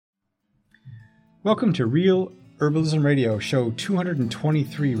Welcome to Real Herbalism Radio, show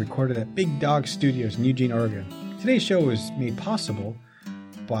 223, recorded at Big Dog Studios in Eugene, Oregon. Today's show is made possible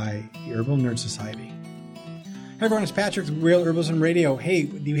by the Herbal Nerd Society. Hey everyone, it's Patrick with Real Herbalism Radio. Hey,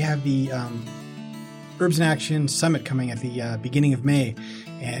 we have the Herbs in Action Summit coming at the beginning of May.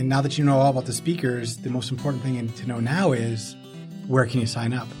 And now that you know all about the speakers, the most important thing to know now is where can you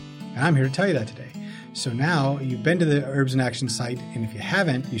sign up? And I'm here to tell you that today. So now you've been to the Herbs in Action site, and if you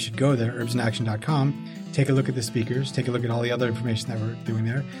haven't, you should go there, herbsinaction.com, take a look at the speakers, take a look at all the other information that we're doing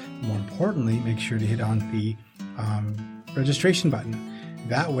there. More importantly, make sure to hit on the registration button.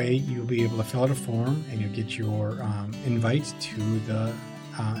 That way you'll be able to fill out a form and you'll get your invite to the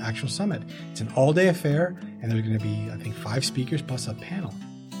actual summit. It's an all-day affair, and there's going to be, I think, 5 speakers plus a panel,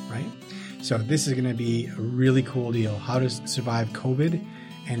 right? So this is going to be a really cool deal, how to survive COVID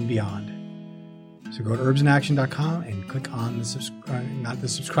and beyond. So go to herbsinaction.com and click on the not the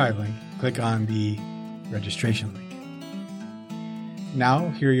subscribe link, click on the registration link. Now,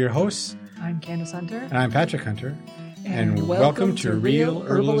 here are your hosts. I'm Candace Hunter. And I'm Patrick Hunter. And welcome to Real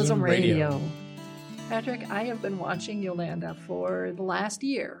Herbalism Radio. Patrick, I have been watching Yolanda for the last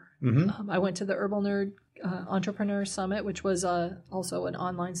year. Mm-hmm. I went to the Herbal Nerd Entrepreneur Summit, which was also an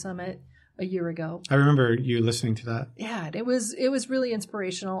online summit a year ago. I remember you listening to that. Yeah, it was really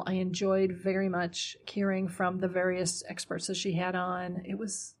inspirational. I enjoyed very much hearing from the various experts that she had on. It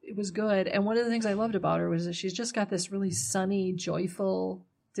was good. And one of the things I loved about her was that she's just got this really sunny, joyful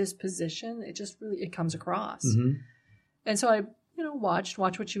disposition. It comes across. Mm-hmm. And so I, watched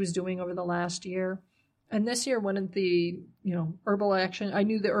what she was doing over the last year. And this year, one of the, Herbal Action, I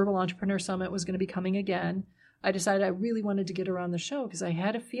knew the Herbal Entrepreneur Summit was going to be coming again. I decided I really wanted to get her on the show because I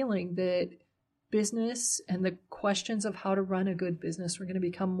had a feeling that business and the questions of how to run a good business were going to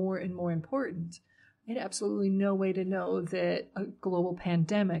become more and more important. I had absolutely no way to know that a global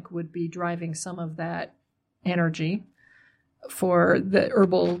pandemic would be driving some of that energy for the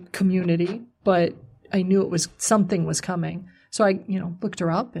herbal community, but I knew something was coming. So I, looked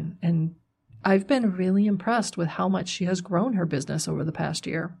her up and I've been really impressed with how much she has grown her business over the past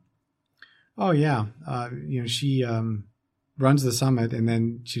year. Oh, yeah. She runs the summit, and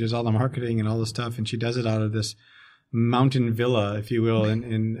then she does all the marketing and all the stuff, and she does it out of this mountain villa, if you will,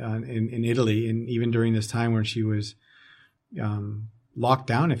 in Italy. And even during this time when she was locked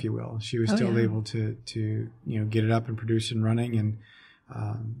down, if you will, she was still able to get it up and produce and running. And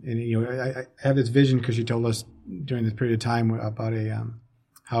I have this vision because she told us during this period of time about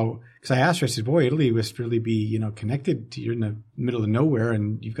because I asked her, I said, boy, Italy must really be, connected to, you're in the middle of nowhere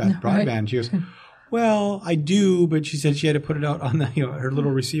and you've got broadband. Right. She goes, well, I do, but she said she had to put it out on the, her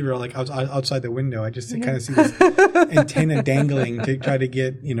little receiver, like outside the window. I just kind of see this antenna dangling to try to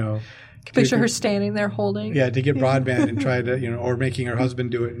get, picture her standing there holding. Yeah, to get broadband and try to, or making her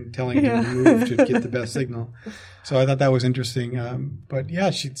husband do it and telling him to move to get the best signal. So I thought that was interesting. But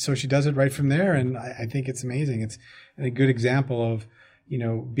yeah, she does it right from there. And I think it's amazing. It's a good example of,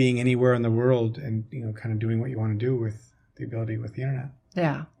 being anywhere in the world and, kind of doing what you want to do with the ability with the internet.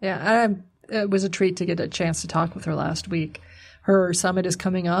 Yeah. Yeah. It was a treat to get a chance to talk with her last week. Her summit is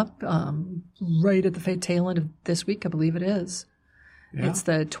coming up right at the tail end of this week, I believe it is. Yeah. It's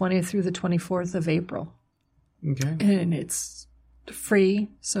the 20th through the 24th of April. Okay. And it's free.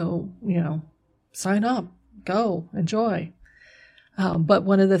 So, sign up, go, enjoy. But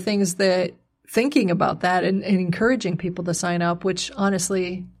one of the things that thinking about that and encouraging people to sign up, which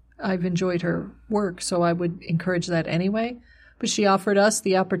honestly, I've enjoyed her work, so I would encourage that anyway. But she offered us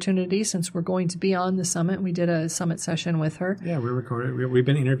the opportunity, since we're going to be on the summit. We did a summit session with her. Yeah, we recorded. We've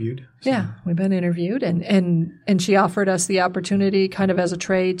been interviewed. So. Yeah, we've been interviewed. And she offered us the opportunity kind of as a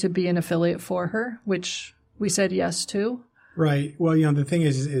trade to be an affiliate for her, which we said yes to. Right. Well, the thing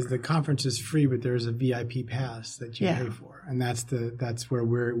is the conference is free, but there's a VIP pass that you pay for, and that's where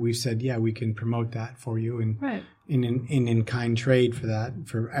we said, we can promote that for you, and right. in kind trade for that,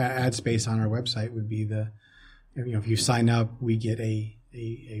 for ad space on our website would be if you sign up, we get a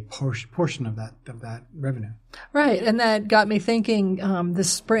portion of that revenue. Right. And that got me thinking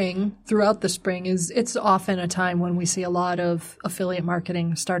throughout the spring, it's often a time when we see a lot of affiliate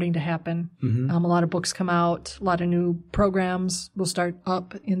marketing starting to happen. Mm-hmm. A lot of books come out, a lot of new programs will start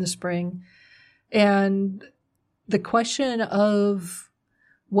up in the spring. And the question of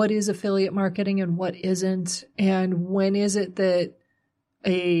what is affiliate marketing and what isn't, and when is it that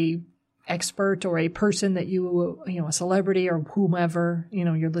a expert or a person that a celebrity or whomever,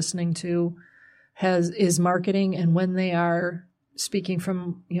 you're listening to is marketing, and when they are speaking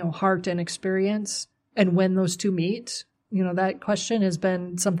from, heart and experience, and when those two meet, that question has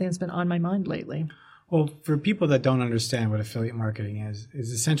been something that's been on my mind lately. Well, for people that don't understand what affiliate marketing is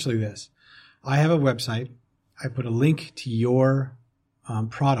essentially this. I have a website. I put a link to your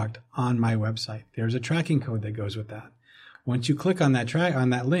product on my website. There's a tracking code that goes with that. Once you click on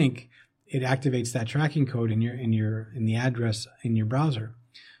that link, it activates that tracking code in the address in your browser.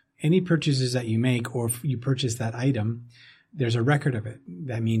 Any purchases that you make, or if you purchase that item, there's a record of it.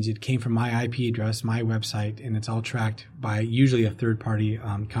 That means it came from my IP address, my website, and it's all tracked by usually a third-party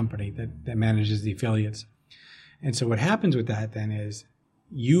company that manages the affiliates. And so what happens with that then is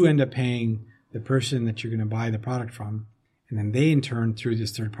you end up paying the person that you're going to buy the product from, and then they in turn, through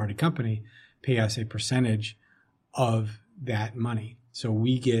this third-party company, pay us a percentage of that money. So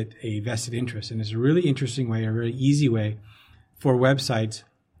we get a vested interest. And it's a really interesting way, a really easy way for websites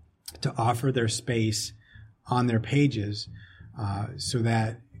to offer their space on their pages, so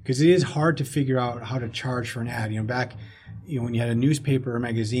that, because it is hard to figure out how to charge for an ad. Back when you had a newspaper or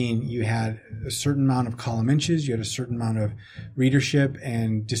magazine, you had a certain amount of column inches, you had a certain amount of readership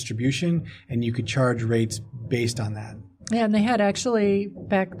and distribution, and you could charge rates based on that. Yeah, and they had actually,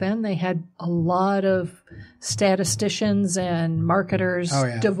 back then, they had a lot of statisticians and marketers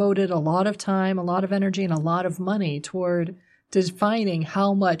devoted a lot of time, a lot of energy, and a lot of money toward defining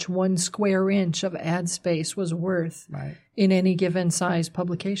how much 1 square inch of ad space was worth in any given size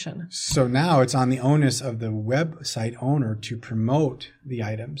publication. So now it's on the onus of the website owner to promote the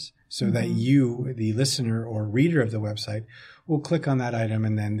items so that you, the listener or reader of the website, will click on that item,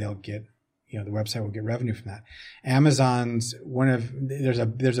 and then they'll get, the website will get revenue from that. Amazon's there's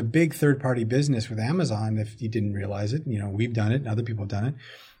a big third-party business with Amazon, if you didn't realize it, we've done it and other people have done it,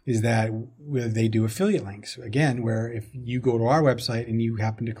 is that they do affiliate links. Again, where if you go to our website and you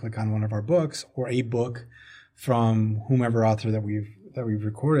happen to click on one of our books or a book from whomever author that we've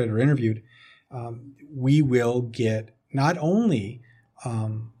recorded or interviewed, we will get not only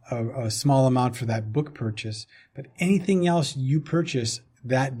a small amount for that book purchase, but anything else you purchase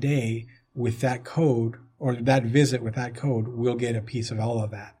that day with that code, or that visit with that code, we'll get a piece of all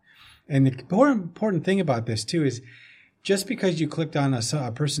of that. And the more important thing about this too is, just because you clicked on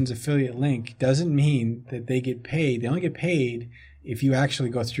a person's affiliate link doesn't mean that they get paid. They only get paid if you actually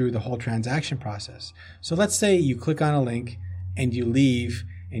go through the whole transaction process. So let's say you click on a link and you leave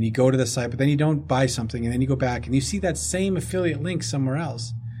and you go to the site, but then you don't buy something, and then you go back and you see that same affiliate link somewhere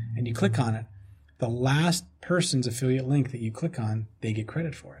else and you click on it. The last person's affiliate link that you click on, they get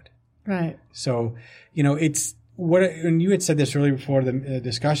credit for it. Right. So, it's and you had said this earlier before the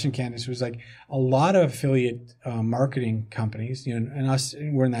discussion, Candace, was like a lot of affiliate marketing companies, and us,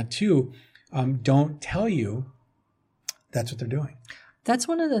 we're in that too, don't tell you that's what they're doing. That's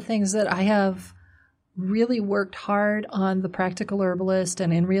one of the things that I have really worked hard on the Practical Herbalist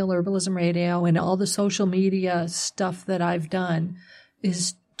and in Real Herbalism Radio and all the social media stuff that I've done,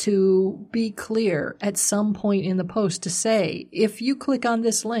 is to be clear at some point in the post to say, if you click on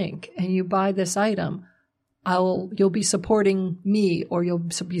this link and you buy this item, you'll be supporting me, or you'll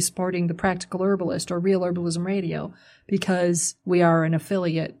be supporting the Practical Herbalist or Real Herbalism Radio, because we are an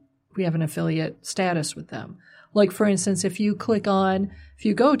affiliate. We have an affiliate status with them. Like, for instance, if you go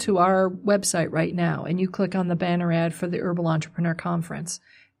to our website right now and you click on the banner ad for the Herbal Entrepreneur Conference,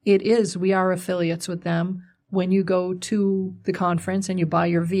 we are affiliates with them. When you go to the conference and you buy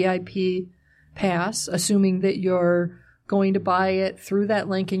your VIP pass, assuming that you're going to buy it through that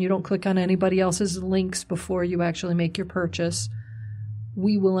link and you don't click on anybody else's links before you actually make your purchase,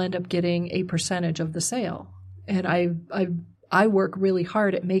 we will end up getting a percentage of the sale. And I work really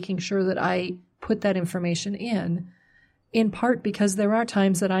hard at making sure that I put that information in part because there are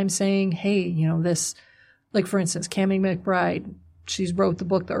times that I'm saying, hey, this, like for instance, Cammie McBride, she's wrote the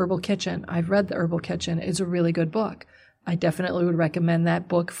book, The Herbal Kitchen. I've read The Herbal Kitchen. It's a really good book. I definitely would recommend that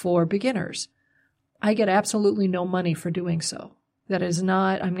book for beginners. I get absolutely no money for doing so.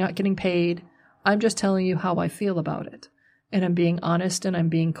 I'm not getting paid. I'm just telling you how I feel about it. And I'm being honest and I'm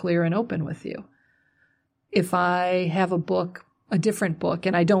being clear and open with you. If I have a different book,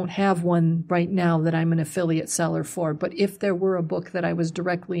 and I don't have one right now that I'm an affiliate seller for, but if there were a book that I was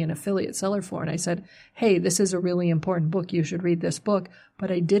directly an affiliate seller for, and I said, hey, this is a really important book, you should read this book,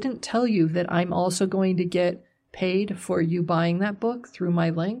 but I didn't tell you that I'm also going to get paid for you buying that book through my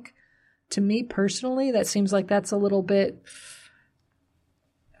link, to me personally, that seems like that's a little bit,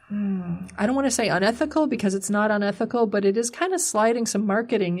 I don't want to say unethical, because it's not unethical, but it is kind of sliding some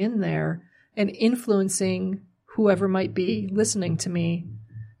marketing in there and influencing whoever might be listening to me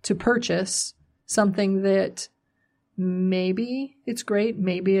to purchase something that maybe it's great,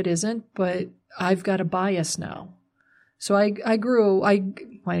 maybe it isn't, but I've got a bias now. So I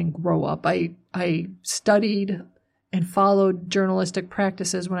didn't grow up. I studied and followed journalistic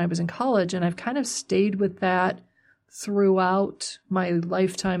practices when I was in college, and I've kind of stayed with that throughout my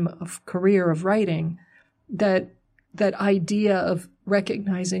lifetime of career of writing, that idea of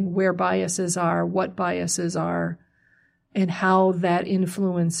recognizing where biases are, what biases are, and how that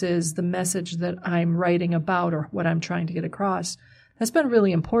influences the message that I'm writing about or what I'm trying to get across, has been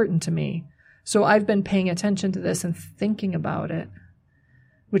really important to me. So I've been paying attention to this and thinking about it,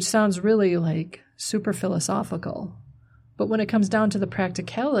 which sounds really like super philosophical. But when it comes down to the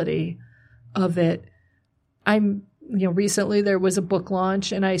practicality of it, recently there was a book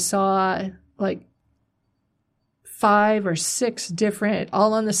launch and I saw like 5 or 6 different,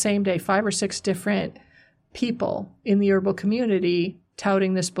 all on the same day, 5 or 6 different people in the herbal community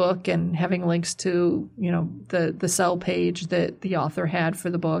touting this book and having links to, the sell page that the author had for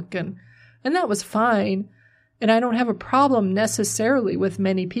the book. And that was fine. And I don't have a problem necessarily with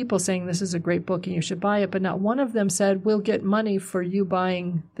many people saying this is a great book and you should buy it, but not one of them said, we'll get money for you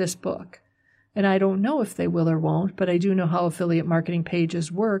buying this book. And I don't know if they will or won't, but I do know how affiliate marketing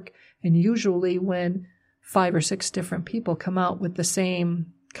pages work. And usually when 5 or 6 different people come out with the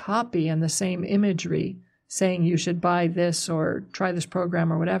same copy and the same imagery saying you should buy this or try this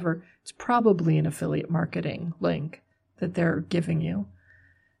program or whatever, it's probably an affiliate marketing link that they're giving you.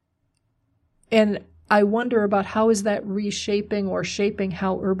 And I wonder about how is that reshaping or shaping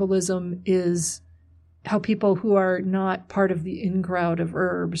how herbalism is, how people who are not part of the in-crowd of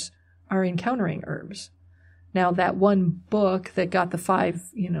herbs are encountering herbs. Now, that one book that got the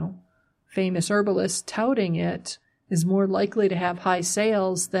 5, famous herbalists touting it is more likely to have high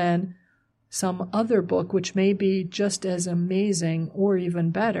sales than some other book, which may be just as amazing or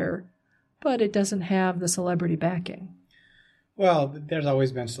even better, but it doesn't have the celebrity backing. Well, there's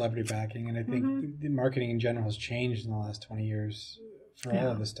always been celebrity backing, and I think the marketing in general has changed in the last 20 years for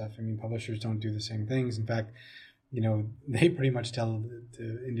all of this stuff. I mean, publishers don't do the same things. In fact, they pretty much tell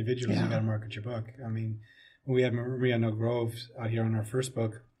the individuals, you got to market your book. I mean, when we had Maria No Groves out here on our first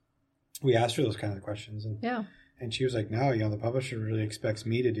book, we asked her those kinds of questions. And she was like, no, the publisher really expects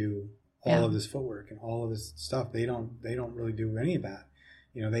me to do all of this footwork and all of this stuff. They don't really do any of that.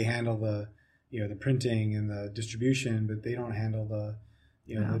 They handle the printing and the distribution, but they don't handle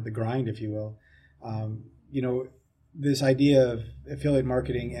the grind, if you will. This idea of affiliate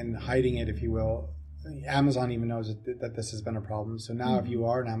marketing and hiding it, if you will, Amazon even knows that this has been a problem. So now if you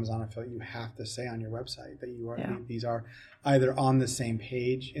are an Amazon affiliate, you have to say on your website that you are, these are either on the same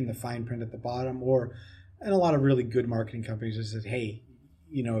page in the fine print at the bottom, and a lot of really good marketing companies just said, hey,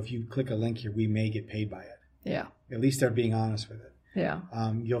 if you click a link here, we may get paid by it. Yeah. At least they're being honest with it. Yeah.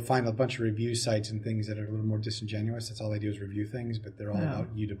 You'll find a bunch of review sites and things that are a little more disingenuous. That's all they do is review things, but they're all about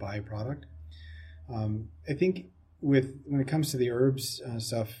you to buy a product. I think when it comes to the herbs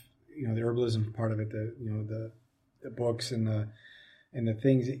stuff, the herbalism part of it, the books and the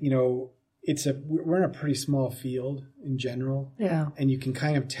things, we're in a pretty small field in general. Yeah. And you can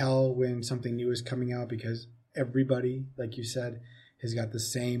kind of tell when something new is coming out because everybody, like you said, has got the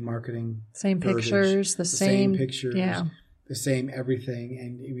same marketing, same pictures, the same pictures, the same everything.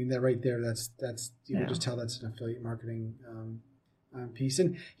 And I mean that right there, that's just tell that's an affiliate marketing piece.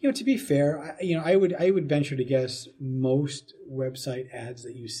 And to be fair, I would venture to guess most website ads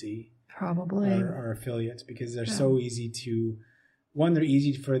that you see probably are affiliates because they're so easy to. One, they're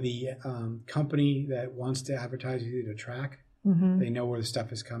easy for the company that wants to advertise with you to track. Mm-hmm. They know where the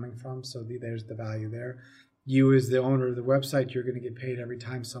stuff is coming from, so there's the value there. You, as the owner of the website, you're going to get paid every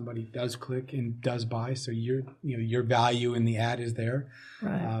time somebody does click and does buy. So your value in the ad is there.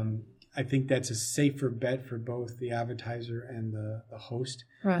 Right. I think that's a safer bet for both the advertiser and the host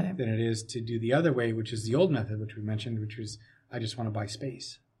than it is to do the other way, which is the old method, which we mentioned, which was I just want to buy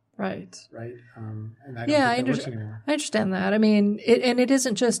space. Right. And I don't think that works anymore. I understand that. I mean, it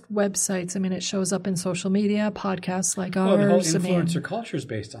isn't just websites. I mean, it shows up in social media, podcasts like ours. The whole influencer culture is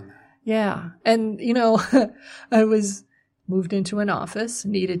based on that. Yeah. And, I was moved into an office,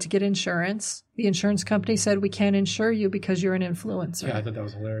 needed to get insurance. The insurance company said, we can't insure you because you're an influencer. Yeah, I thought that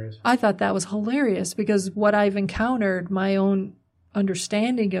was hilarious. I thought that was hilarious because what I've encountered, my own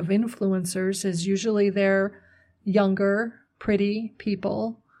understanding of influencers is usually they're younger, pretty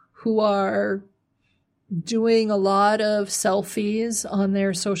people who are doing a lot of selfies on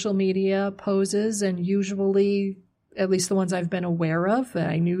their social media poses, and usually, at least the ones I've been aware of, and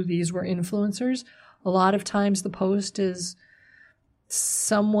I knew these were influencers, a lot of times the post is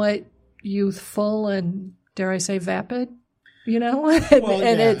somewhat youthful and, dare I say, vapid,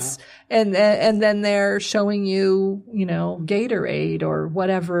 it's and then they're showing you, Gatorade or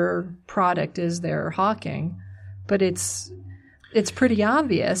whatever product is they're hawking, but it's pretty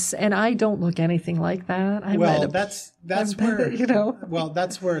obvious, and I don't look anything like that. That's where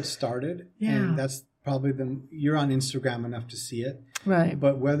that's where it started, and probably you're on Instagram enough to see it. Right.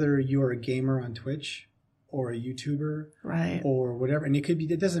 But whether you're a gamer on Twitch or a YouTuber, right, or whatever, and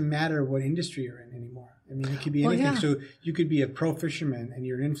it doesn't matter what industry you're in anymore. I mean, it could be anything. Yeah. So you could be a pro fisherman and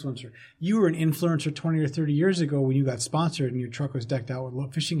you're an influencer. You were an influencer 20 or 30 years ago when you got sponsored and your truck was decked out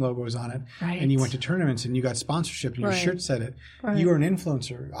with fishing logos on it. Right. And you went to tournaments and you got sponsorship and your Right. shirt said it. Right. You were an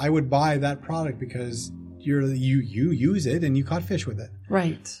influencer. I would buy that product because you use it and you caught fish with it.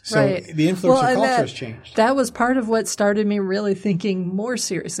 Right. So right. the influencer and culture has changed. That was part of what started me really thinking more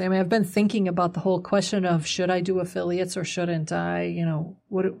seriously. I mean, I've been thinking about the whole question of should I do affiliates or shouldn't I? You know,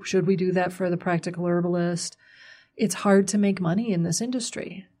 should we do that for the Practical Herbalist? It's hard to make money in this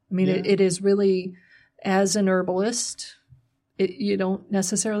industry. I mean, Yeah. it is really, as an herbalist, you don't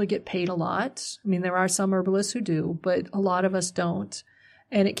necessarily get paid a lot. I mean, there are some herbalists who do, but a lot of us don't.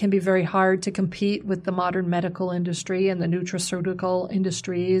 And it can be very hard to compete with the modern medical industry and the nutraceutical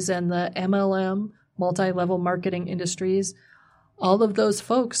industries and the MLM, multi-level marketing industries. All of those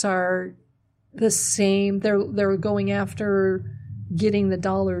folks are the same. They're going after getting the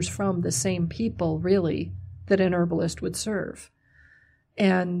dollars from the same people, really, that an herbalist would serve.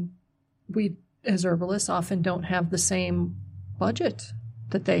 And we, as herbalists, often don't have the same budget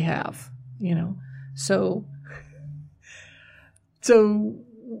that they have, you know. So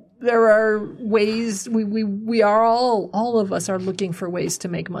there are ways we are all of us are looking for ways to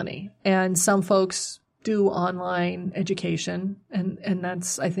make money. And some folks do online education and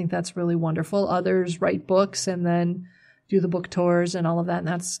I think that's really wonderful. Others write books and then do the book tours and all of that, and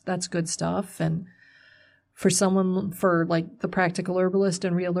that's good stuff. And for like the Practical Herbalist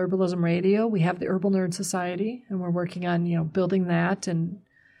and Real Herbalism Radio, we have the Herbal Nerd Society and we're working on, you know, building that,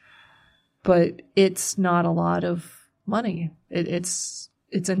 but it's not a lot of money. It's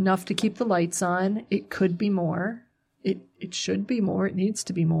enough to keep the lights on. It could be more. It should be more. It needs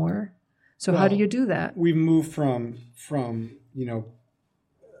to be more. So how do you do that? We've moved from you know,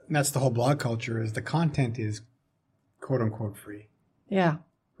 and that's the whole blog culture, is the content is quote unquote free. Yeah.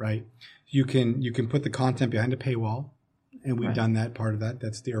 Right. You can put the content behind a paywall, and we've Right. done that. Part of that.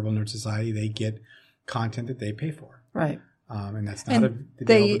 That's the Herbal Nerd Society. They get content that they pay for. Right. And that's not the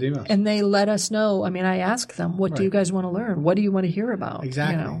deal to do us. And they let us know. I mean, I ask them, what do you Right. guys want to learn? What do you want to hear about?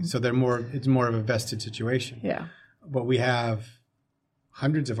 Exactly. You know? So it's more of a vested situation. Yeah. But we have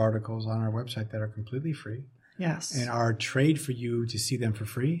hundreds of articles on our website that are completely free. Yes. And our trade for you to see them for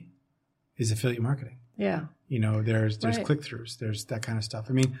free is affiliate marketing. Yeah. You know, there's Right. click-throughs, there's that kind of stuff.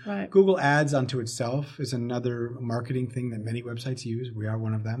 I mean, Right. Google Ads unto itself is another marketing thing that many websites use. We are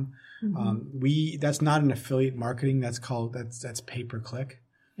one of them. Mm-hmm. That's not an affiliate marketing. That's pay-per-click.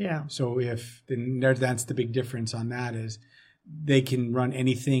 Yeah. So that's the big difference on that is they can run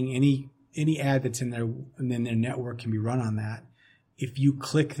anything, any ad that's in there, and then their network can be run on that. If you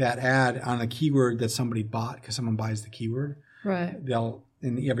click that ad on a keyword that somebody bought because someone buys the keyword, Right.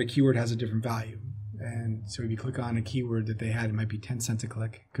 every keyword has a different value. And so if you click on a keyword that they had, it might be 10 cents a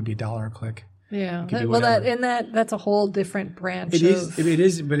click. It could be $1 a click. Yeah. It could be Well, whatever. that's a whole different branch. It is,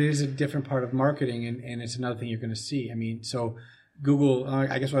 but it is a different part of marketing, and it's another thing you're going to see. I mean, so Google,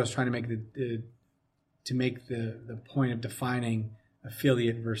 I guess what I was trying to make the point of defining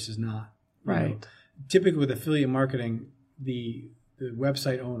affiliate versus not. You Right. know, typically with affiliate marketing, the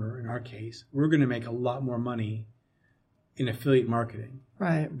website owner, in our case, we're going to make a lot more money in affiliate marketing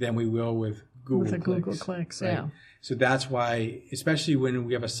Right. than we will with Google With the clicks. Google clicks. Right? Yeah. So that's why, especially when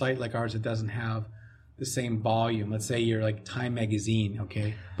we have a site like ours that doesn't have the same volume. Let's say you're like Time Magazine,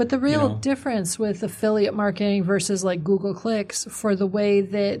 okay? But the real know. difference with affiliate marketing versus like Google clicks, for the way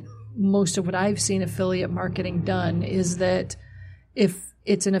that most of what I've seen affiliate marketing done, is that if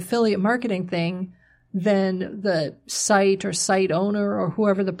it's an affiliate marketing thing, then the site or site owner or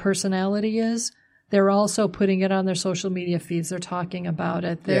whoever the personality is, they're also putting it on their social media feeds. They're talking about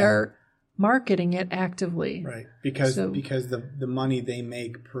it. They're marketing it actively. Right. Because the money they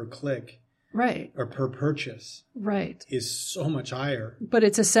make per click Right. or per purchase Right. is so much higher. But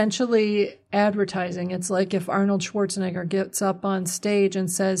it's essentially advertising. It's like if Arnold Schwarzenegger gets up on stage and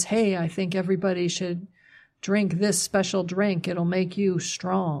says, "Hey, I think everybody should drink this special drink. It'll make you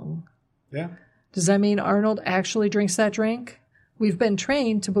strong." Yeah. Does that mean Arnold actually drinks that drink? We've been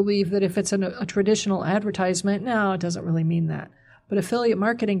trained to believe that if it's a traditional advertisement, no, it doesn't really mean that. But affiliate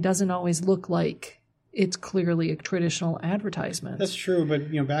marketing doesn't always look like it's clearly a traditional advertisement. That's true,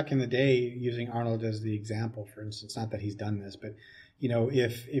 but back in the day, using Arnold as the example, for instance, not that he's done this, but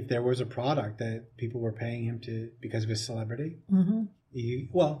if there was a product that people were paying him because of his celebrity,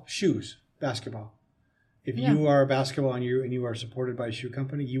 shoes, basketball. If you are a basketball and you are supported by a shoe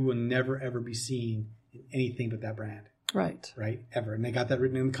company, you will never ever be seen in anything but that brand. Right. right? Ever. And they got that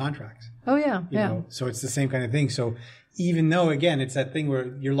written in the contracts. Oh, yeah. You know, so it's the same kind of thing. So even though, again, it's that thing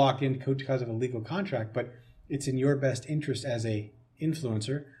where you're locked in because of a legal contract, but it's in your best interest as a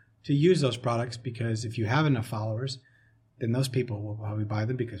influencer to use those products, because if you have enough followers, then those people will probably buy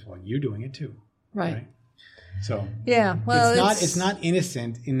them because, well, you're doing it too. Right. So yeah, well, it's not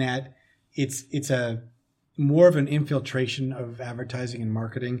innocent in that it's a more of an infiltration of advertising and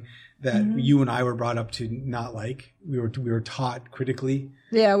marketing that you and I were brought up to not like. We were taught critically.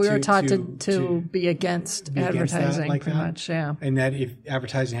 Yeah, we were taught to be against advertising, like pretty that. much. Yeah, and that if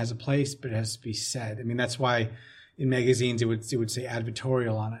advertising has a place, but it has to be said. I mean, that's why in magazines it would say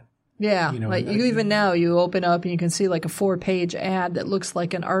advertorial on it. Yeah, like you even now you open up and you can see like a 4-page ad that looks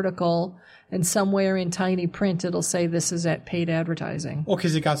like an article, and somewhere in tiny print it'll say this is at paid advertising. Well,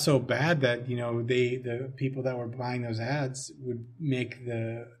 because it got so bad that the people that were buying those ads would make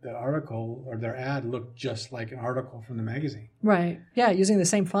the article or their ad look just like an article from the magazine. Right. Yeah, using the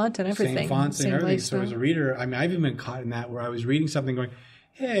same font and everything. Same fonts and everything. So as a reader, I mean, I've even been caught in that where I was reading something going,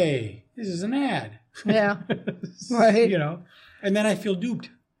 "Hey, this is an ad." Yeah. Right. And then I feel duped.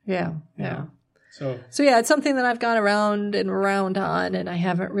 Yeah. You Yeah. know? So yeah, it's something that I've gone around and around on, and I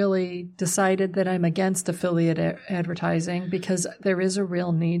haven't really decided that I'm against affiliate advertising, because there is a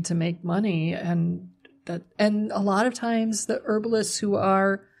real need to make money, and a lot of times the herbalists who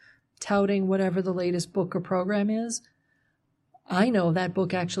are touting whatever the latest book or program is, I know that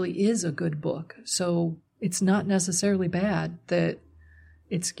book actually is a good book. So it's not necessarily bad that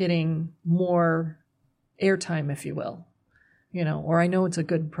it's getting more airtime, if you will. Or I know it's a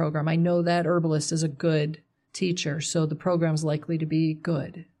good program. I know that herbalist is a good teacher, so the program's likely to be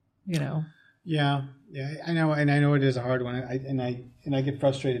good, Yeah, I know, and I know it is a hard one. I get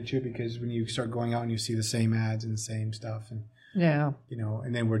frustrated too, because when you start going out and you see the same ads and the same stuff, and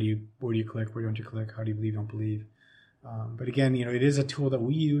and then where do you click? Where don't you click? How do you believe? Don't believe? But again, it is a tool that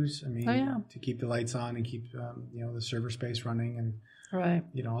we use. I mean, to keep the lights on and keep the server space running, and right,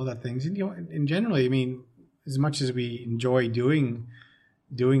 all that things, and generally, I mean, as much as we enjoy doing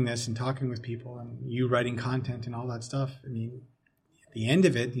this and talking with people and you writing content and all that stuff, I mean, at the end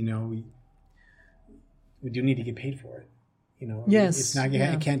of it, we do need to get paid for it. Yes, it's not.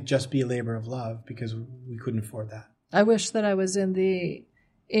 Yeah. It can't just be a labor of love, because we couldn't afford that. I wish that I was in the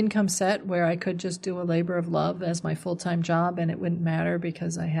income set where I could just do a labor of love as my full-time job, and it wouldn't matter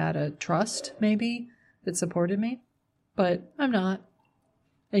because I had a trust maybe that supported me, but I'm not.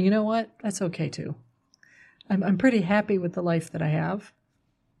 And you know what? That's okay too. I'm pretty happy with the life that I have.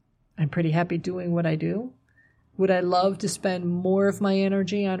 I'm pretty happy doing what I do. Would I love to spend more of my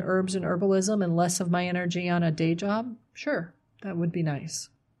energy on herbs and herbalism and less of my energy on a day job? Sure, that would be nice.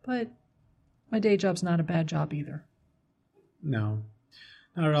 But my day job's not a bad job either. No,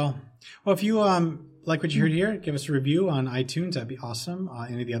 not at all. Well, if you like what you heard here, give us a review on iTunes. That'd be awesome.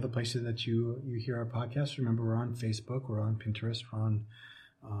 Any of the other places that you hear our podcast, remember we're on Facebook, we're on Pinterest, we're on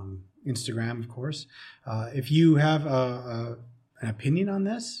Instagram, of course. If you have an opinion on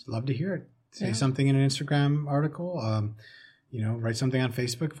this, love to hear it. Say something in an Instagram article. Write something on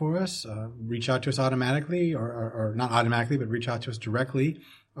Facebook for us. Reach out to us automatically, or not automatically, but reach out to us directly.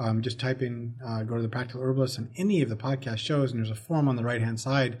 Just type in, go to the Practical Herbalist on any of the podcast shows, and there's a form on the right-hand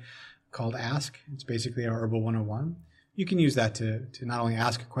side called Ask. It's basically our Herbal 101. You can use that to not only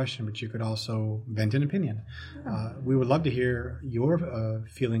ask a question, but you could also vent an opinion. We would love to hear your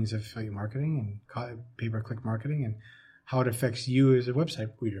feelings of marketing and pay-per-click marketing and how it affects you as a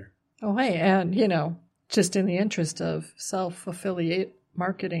website reader. Oh, hey, and, just in the interest of self-affiliate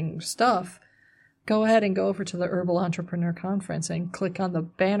marketing stuff, go ahead and go over to the Herbal Entrepreneur Conference and click on the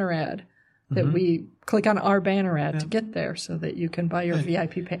banner ad that we click on our banner ad to get there, so that you can buy your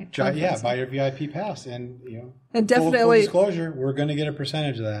VIP pass. Buy your VIP pass, and and definitely full disclosure, we're going to get a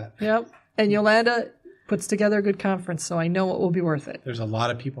percentage of that. Yep, and Yolanda puts together a good conference, so I know it will be worth it. There's a lot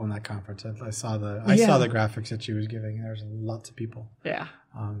of people in that conference. I saw the graphics that she was giving. There's lots of people. Yeah.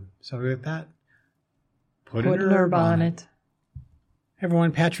 So with that, put an herb on it. Hey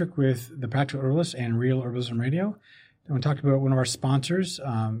everyone, Patrick with the Practical Herbalist and Real Herbalism Radio. I want to talk about one of our sponsors,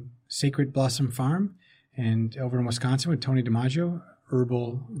 Sacred Blossom Farm, and over in Wisconsin with Tony DiMaggio,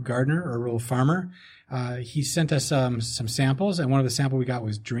 herbal gardener, herbal farmer. He sent us some samples, and one of the samples we got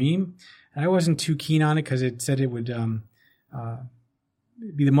was Dream. And I wasn't too keen on it because it said it would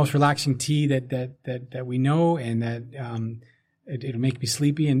be the most relaxing tea that we know, and that it'll make me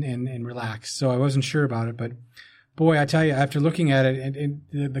sleepy and relax. So I wasn't sure about it, but boy, I tell you, after looking at it, and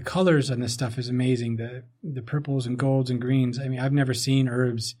the colors on this stuff is amazing. The purples and golds and greens. I mean, I've never seen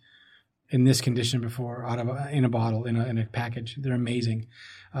herbs in this condition before, in a bottle, in a package. They're amazing.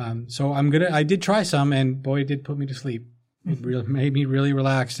 So I did try some, and boy, it did put me to sleep. It really made me really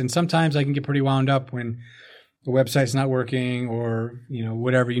relaxed. And sometimes I can get pretty wound up when the website's not working, or,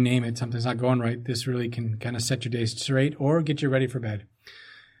 whatever you name it, something's not going right. This really can kind of set your day straight or get you ready for bed.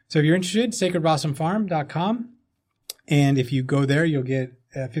 So if you're interested, sacredblossomfarm.com. And if you go there, you'll get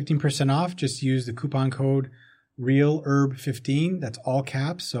 15% off. Just use the coupon code REALHERB15. That's all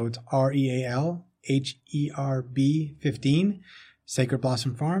caps. So it's REALHERB 15, Sacred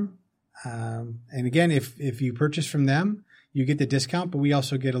Blossom Farm. And again, if you purchase from them, you get the discount, but we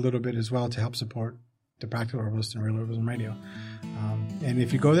also get a little bit as well to help support the Practical Herbalist and Real Herbalism Radio. And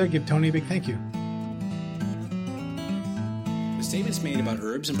if you go there, give Tony a big thank you. The statements made about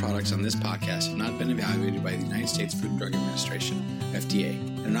herbs and products on this podcast have not been evaluated by the United States Food and Drug Administration, FDA,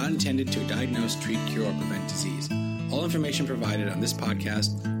 and are not intended to diagnose, treat, cure, or prevent disease. All information provided on this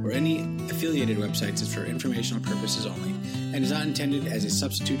podcast or any affiliated websites is for informational purposes only and is not intended as a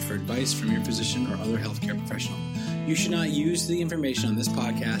substitute for advice from your physician or other healthcare professional. You should not use the information on this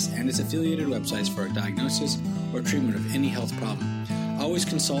podcast and its affiliated websites for a diagnosis or treatment of any health problem. Always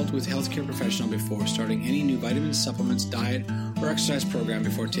consult with a healthcare professional before starting any new vitamins, supplements, diet, or exercise program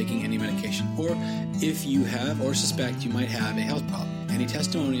before taking any medication, or if you have or suspect you might have a health problem. Any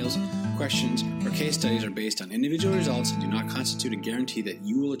testimonials, questions, or case studies are based on individual results and do not constitute a guarantee that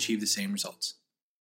you will achieve the same results.